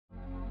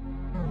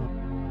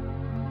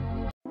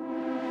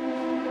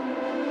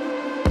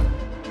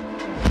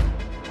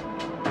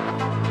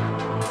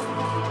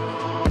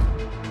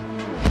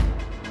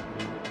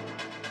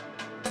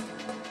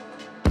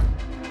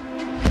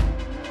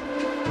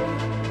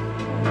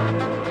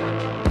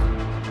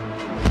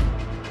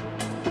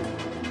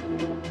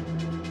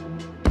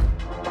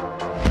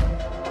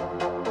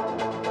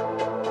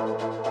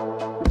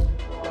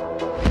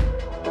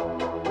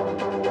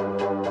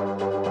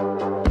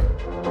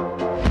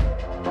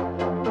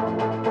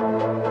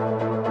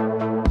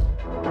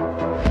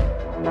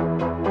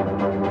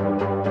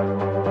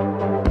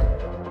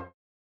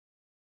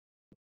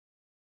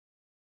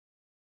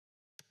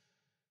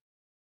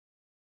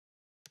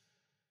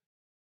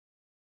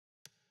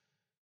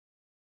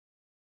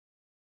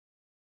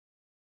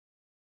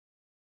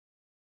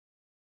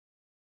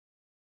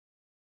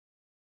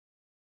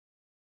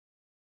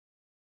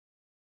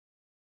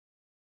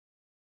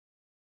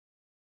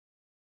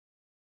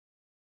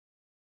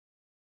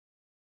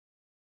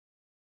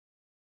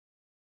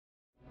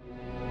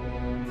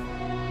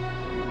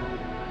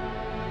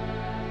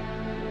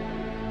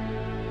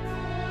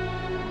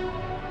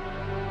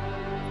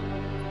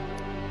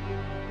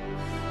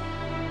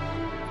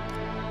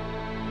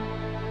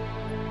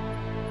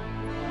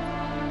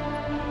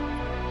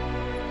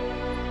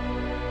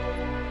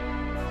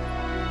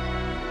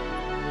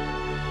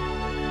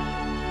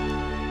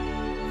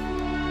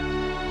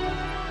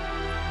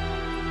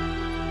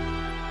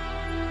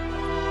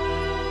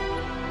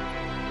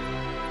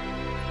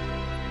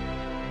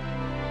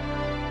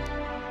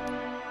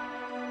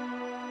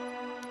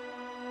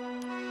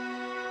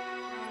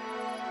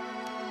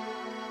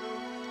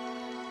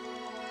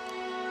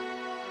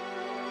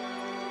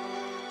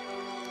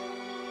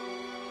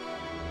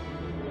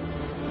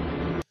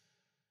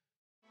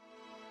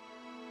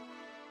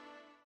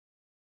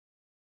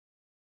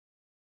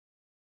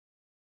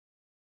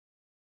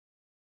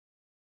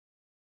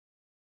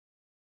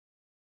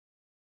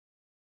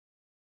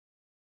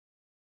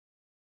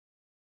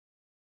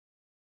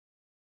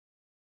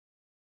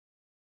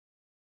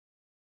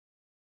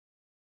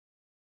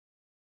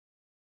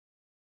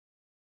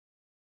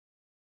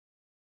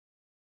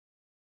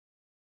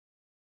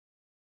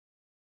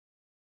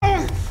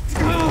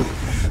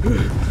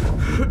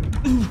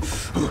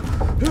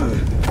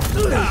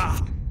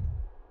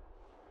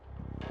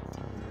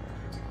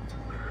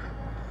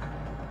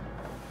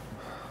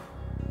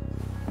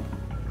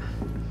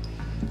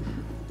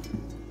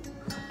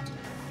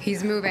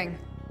He's moving.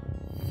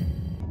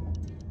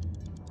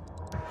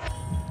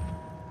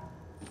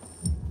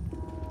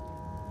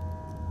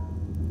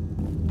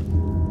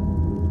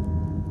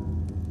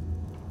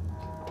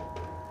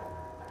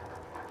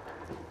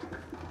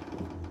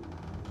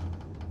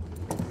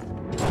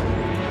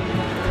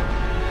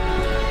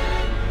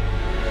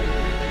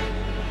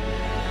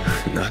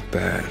 Not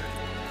bad.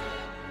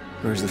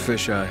 Where's the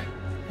fisheye?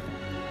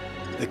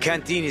 The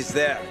canteen is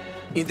there,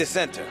 in the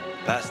center,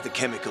 past the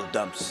chemical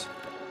dumps.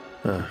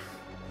 Huh.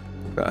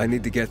 I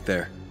need to get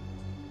there.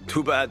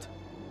 Too bad.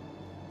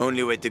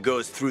 Only way to go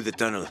is through the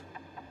tunnel.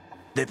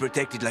 They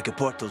protect it like a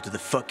portal to the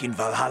fucking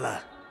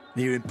Valhalla.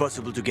 Near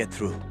impossible to get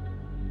through.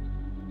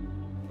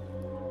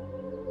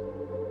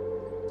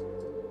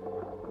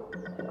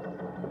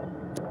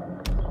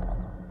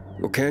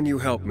 Well, can you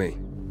help me?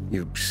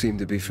 You seem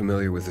to be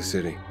familiar with the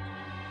city.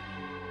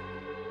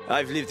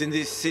 I've lived in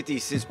this city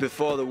since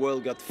before the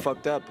world got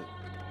fucked up.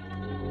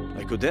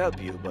 I could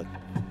help you, but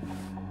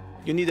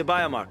you need a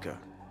biomarker.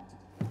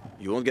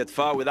 You won't get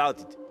far without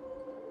it.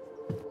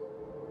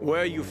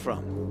 Where are you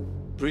from?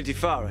 Pretty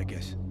far, I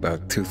guess.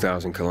 About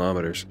 2,000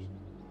 kilometers.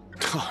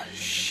 Oh,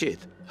 shit.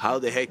 How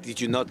the heck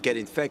did you not get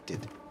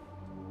infected?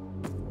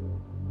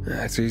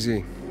 That's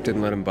easy.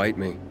 Didn't let him bite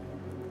me.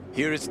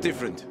 Here it's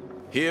different.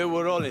 Here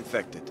we're all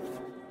infected.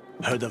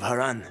 Heard of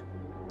Haran?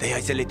 They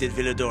isolated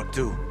Villador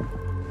too.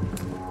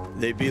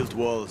 They built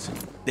walls.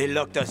 They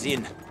locked us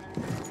in.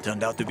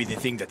 Turned out to be the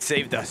thing that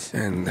saved us.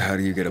 And how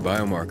do you get a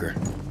biomarker?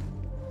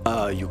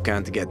 You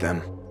can't get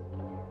them.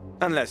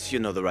 Unless you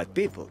know the right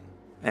people.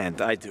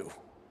 And I do.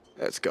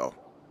 Let's go.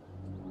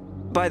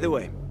 By the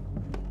way,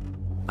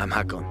 I'm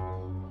Hakon.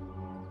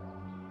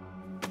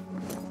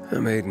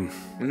 I'm Aiden.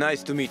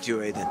 Nice to meet you,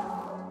 Aiden.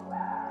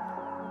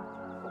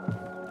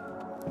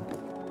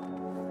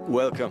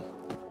 Welcome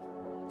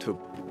to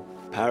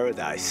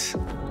paradise.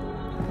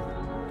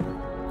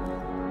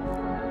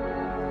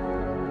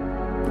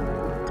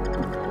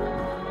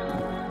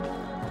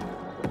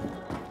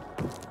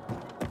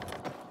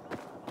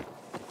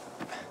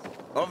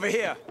 Over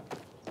here.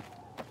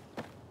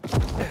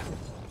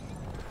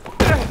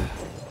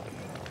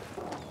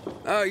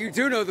 Oh, you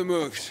do know the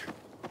moves.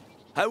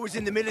 I was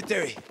in the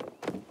military.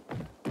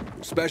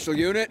 Special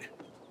unit?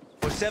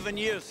 For 7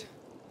 years.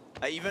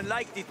 I even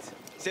liked it,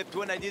 except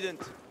when I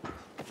didn't.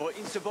 For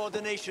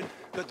insubordination,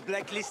 got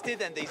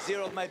blacklisted and they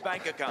zeroed my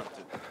bank account.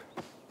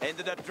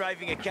 Ended up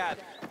driving a cab.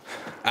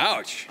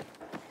 Ouch!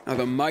 Now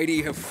the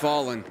mighty have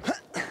fallen.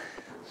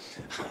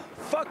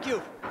 Fuck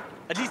you!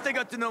 At least I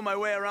got to know my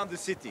way around the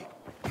city.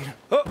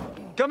 Oh,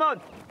 come on!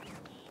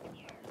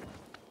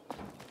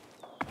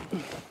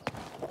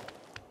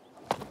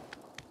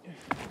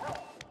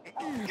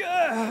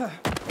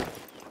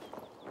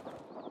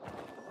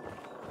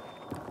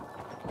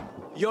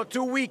 You're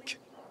too weak.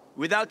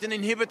 Without an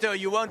inhibitor,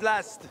 you won't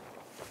last.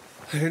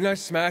 Didn't I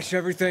smash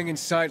everything in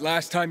sight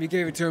last time you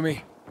gave it to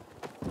me?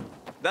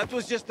 That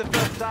was just the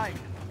first time.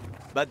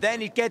 But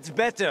then it gets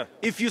better.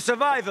 If you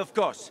survive, of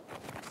course.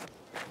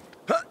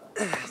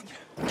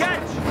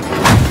 Catch!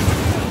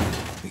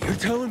 You're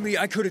telling me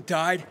I could have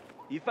died?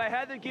 If I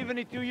hadn't given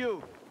it to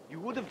you, you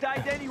would have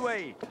died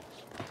anyway.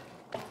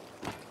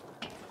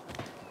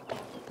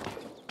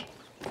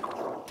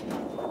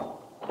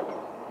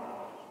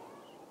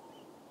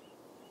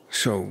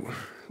 So,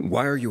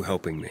 why are you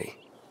helping me?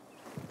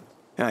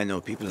 I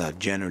know people are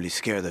generally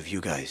scared of you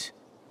guys.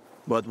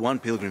 But one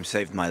pilgrim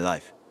saved my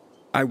life.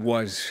 I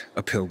was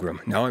a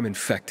pilgrim. Now I'm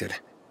infected.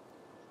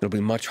 It'll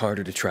be much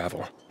harder to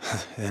travel.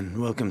 Then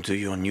welcome to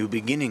your new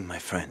beginning, my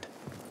friend.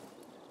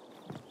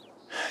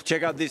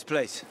 Check out this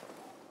place.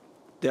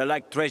 They're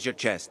like treasure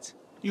chests.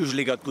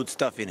 Usually got good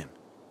stuff in them.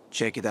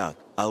 Check it out.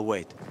 I'll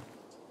wait.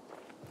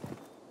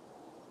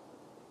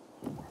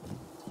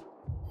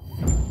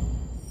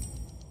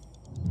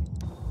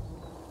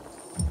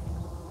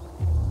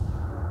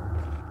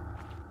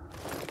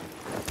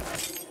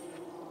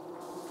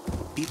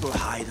 People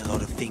hide a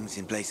lot of things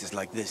in places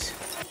like this.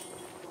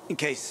 In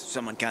case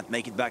someone can't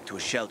make it back to a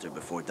shelter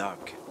before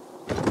dark.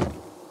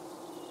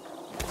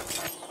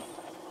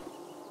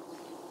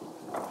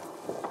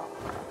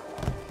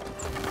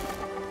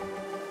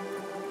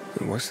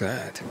 What's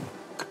that?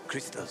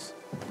 Crystals.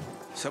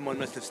 Someone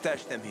must have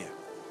stashed them here.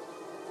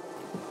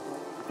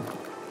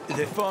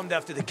 They formed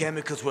after the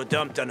chemicals were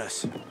dumped on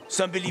us.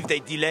 Some believe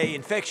they delay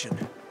infection.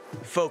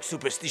 Folk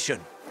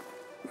superstition.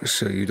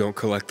 So you don't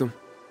collect them?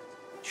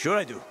 Sure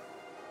I do.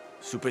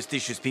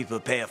 Superstitious people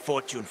pay a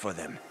fortune for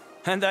them.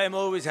 And I am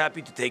always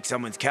happy to take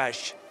someone's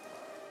cash.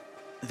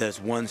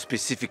 There's one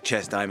specific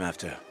chest I'm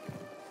after.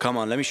 Come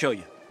on, let me show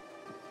you.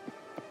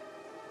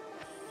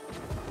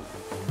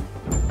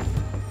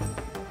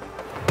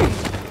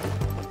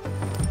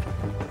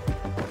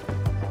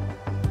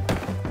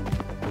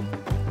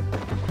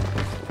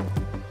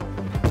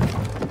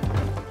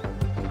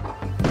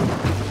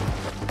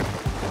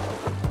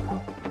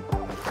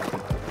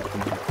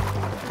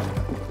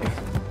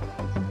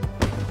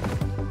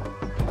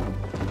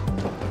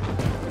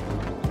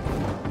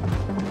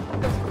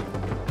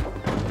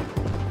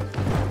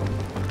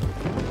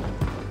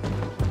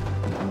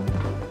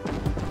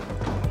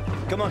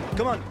 Come on,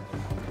 come on!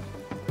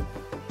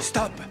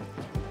 Stop!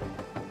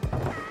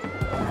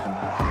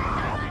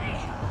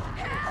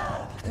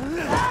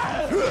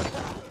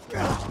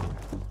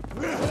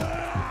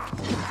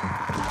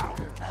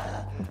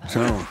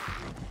 So,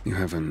 you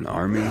have an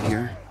army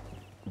here?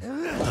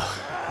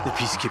 The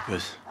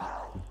peacekeepers.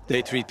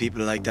 They treat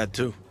people like that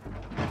too.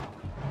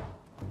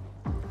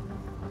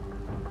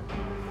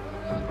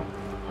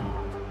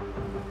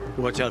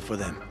 Watch out for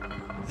them.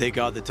 They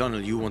guard the tunnel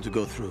you want to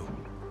go through.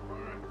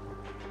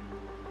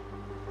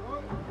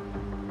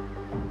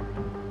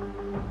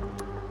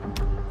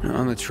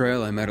 On the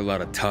trail, I met a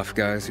lot of tough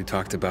guys who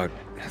talked about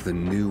the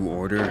new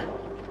order.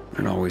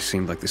 It always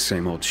seemed like the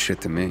same old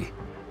shit to me.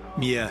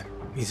 Yeah,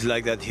 it's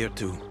like that here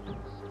too.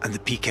 And the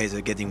PKs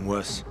are getting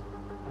worse.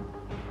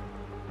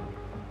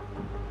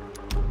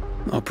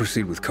 I'll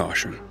proceed with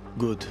caution.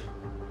 Good.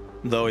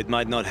 Though it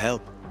might not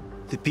help.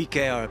 The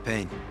PK are a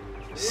pain.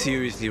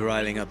 Seriously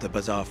riling up the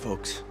bazaar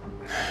folks.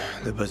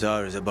 The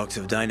bazaar is a box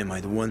of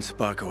dynamite one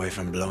spark away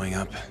from blowing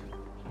up.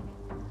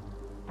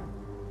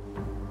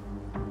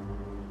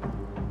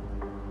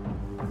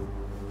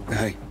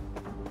 Hey,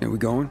 are we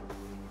going?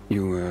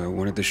 You,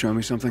 wanted to show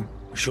me something?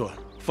 Sure.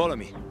 Follow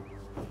me.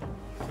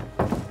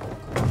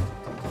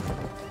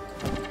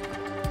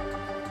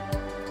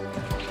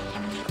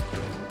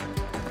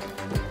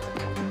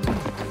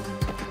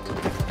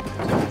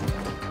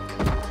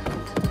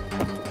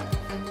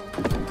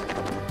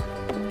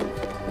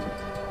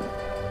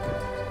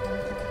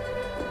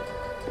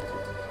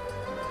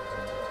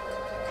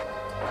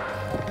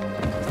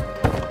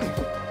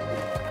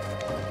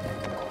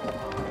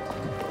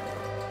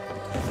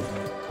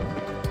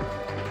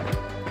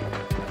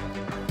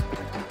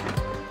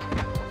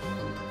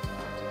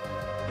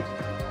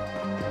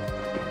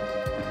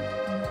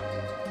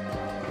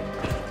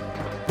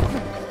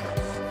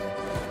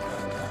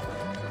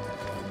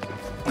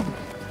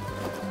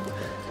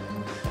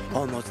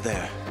 Almost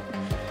there.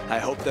 I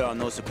hope there are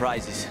no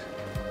surprises.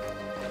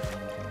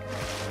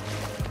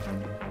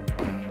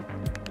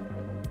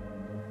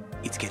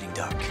 It's getting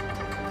dark.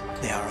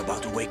 They are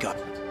about to wake up.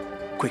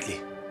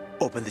 Quickly,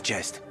 open the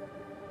chest.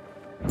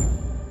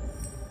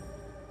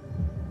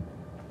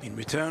 In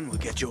return, we'll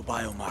get your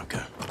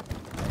biomarker.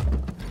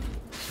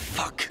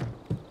 Fuck.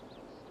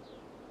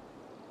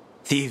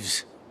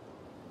 Thieves.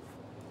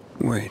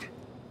 Wait.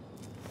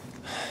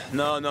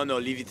 No,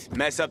 leave it.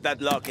 Mess up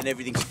that lock and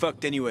everything's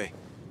fucked anyway.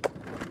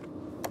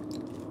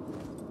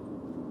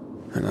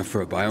 Enough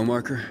for a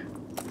biomarker?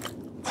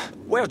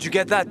 Where'd you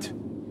get that?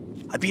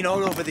 I've been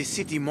all over this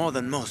city more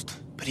than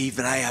most, but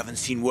even I haven't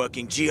seen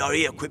working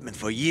GRE equipment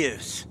for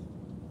years.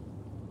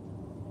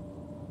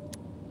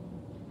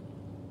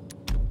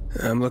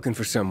 I'm looking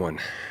for someone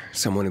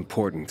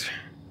important,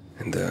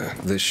 and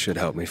this should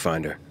help me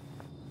find her.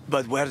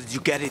 But where did you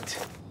get it?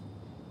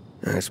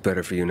 It's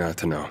better for you not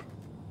to know.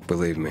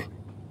 Believe me.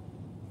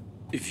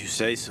 If you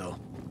say so.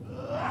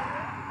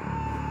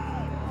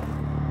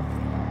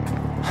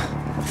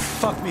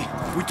 Fuck me.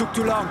 We took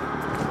too long.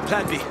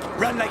 Plan B.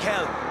 Run like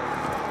hell.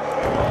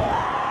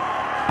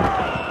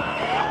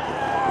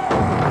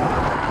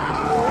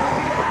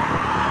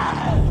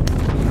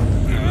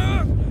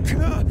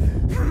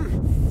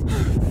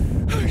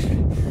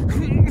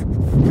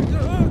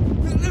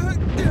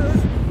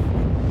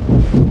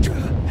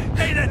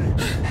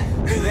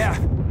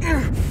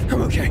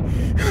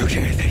 I'm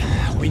okay, I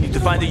think. We need to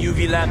find a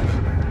UV lamp.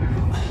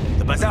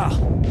 The bazaar.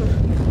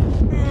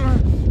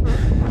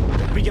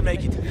 We can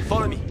make it.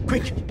 Follow me,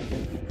 quick.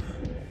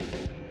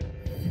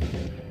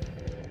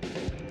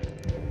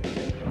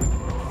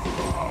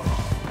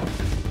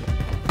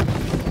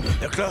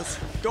 They're close.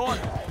 Go on.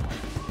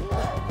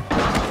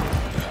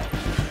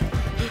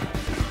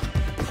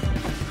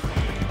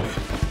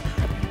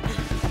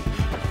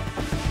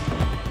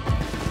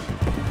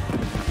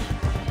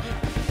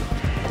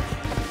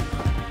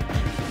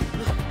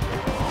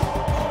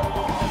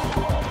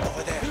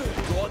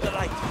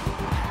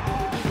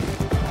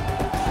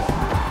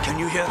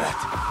 Hear that?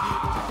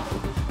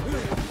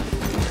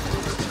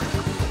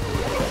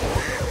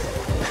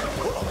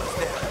 We're almost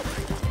there.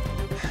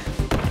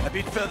 A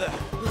bit further.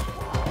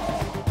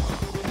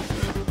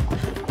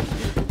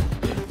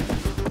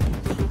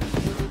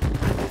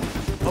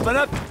 Open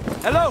up!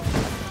 Hello!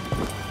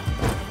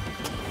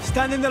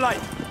 Stand in the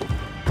light.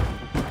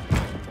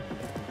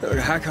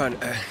 Hakon,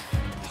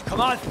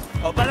 Come on!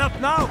 Open up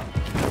now!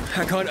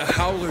 Hakon, a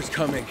howler's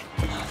coming.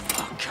 Oh,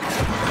 fuck.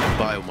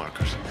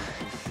 Biomarkers.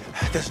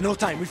 There's no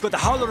time. We've got the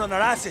howler on our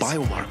asses.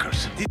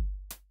 Biomarkers.